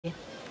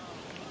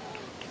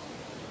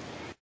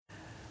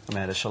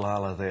Amanda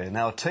Shalala there.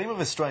 Now, a team of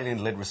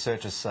Australian-led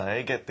researchers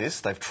say, get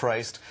this, they've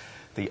traced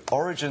the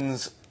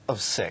origins of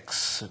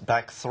sex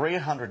back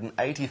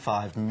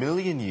 385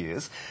 million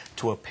years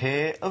to a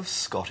pair of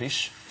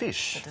Scottish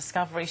fish. The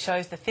discovery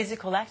shows the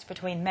physical act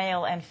between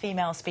male and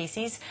female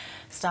species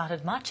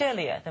started much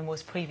earlier than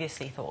was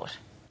previously thought.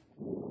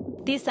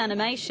 This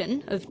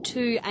animation of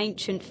two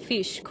ancient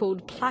fish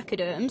called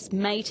placoderms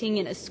mating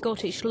in a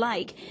Scottish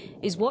lake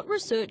is what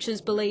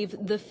researchers believe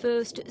the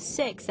first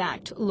sex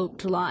act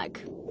looked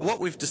like. What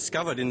we've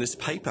discovered in this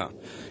paper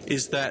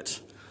is that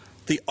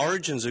the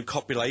origins of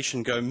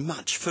copulation go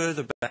much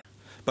further back,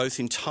 both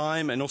in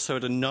time and also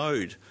at a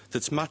node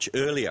that's much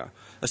earlier,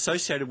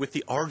 associated with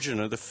the origin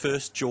of the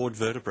first jawed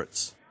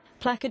vertebrates.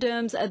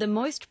 Placoderms are the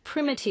most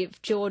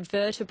primitive jawed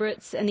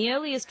vertebrates and the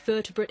earliest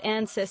vertebrate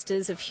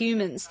ancestors of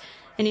humans.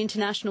 An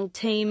international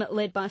team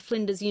led by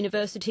Flinders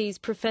University's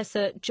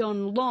Professor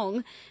John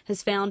Long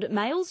has found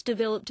males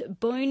developed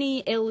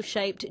bony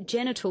L-shaped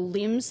genital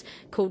limbs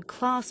called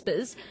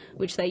claspers,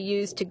 which they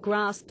use to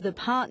grasp the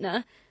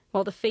partner,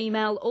 while the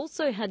female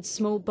also had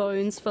small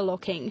bones for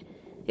locking.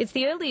 It's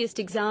the earliest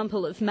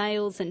example of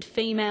males and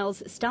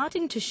females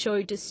starting to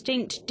show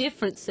distinct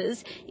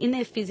differences in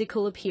their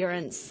physical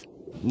appearance.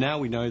 Now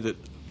we know that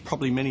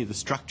probably many of the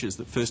structures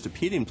that first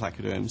appeared in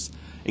placoderms,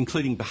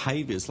 including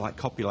behaviours like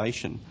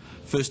copulation,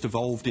 first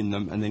evolved in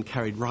them and then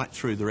carried right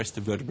through the rest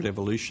of vertebrate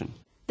evolution.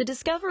 The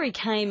discovery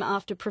came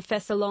after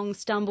Professor Long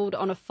stumbled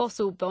on a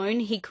fossil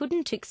bone he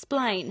couldn't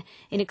explain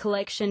in a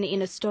collection in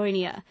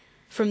Estonia.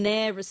 From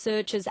there,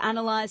 researchers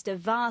analysed a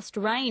vast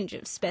range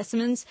of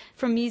specimens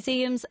from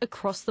museums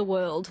across the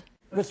world.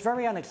 It was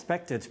very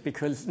unexpected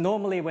because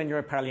normally when you're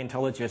a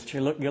paleontologist,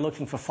 you're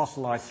looking for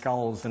fossilised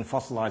skulls and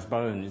fossilised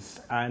bones,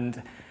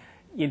 and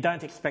you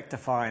don't expect to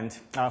find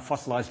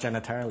fossilised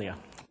genitalia.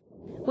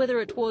 Whether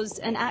it was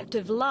an act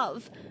of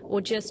love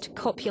or just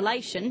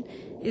copulation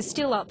is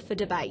still up for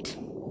debate.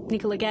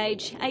 Nicola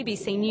Gage,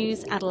 ABC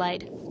News,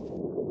 Adelaide.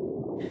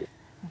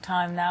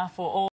 Time now for all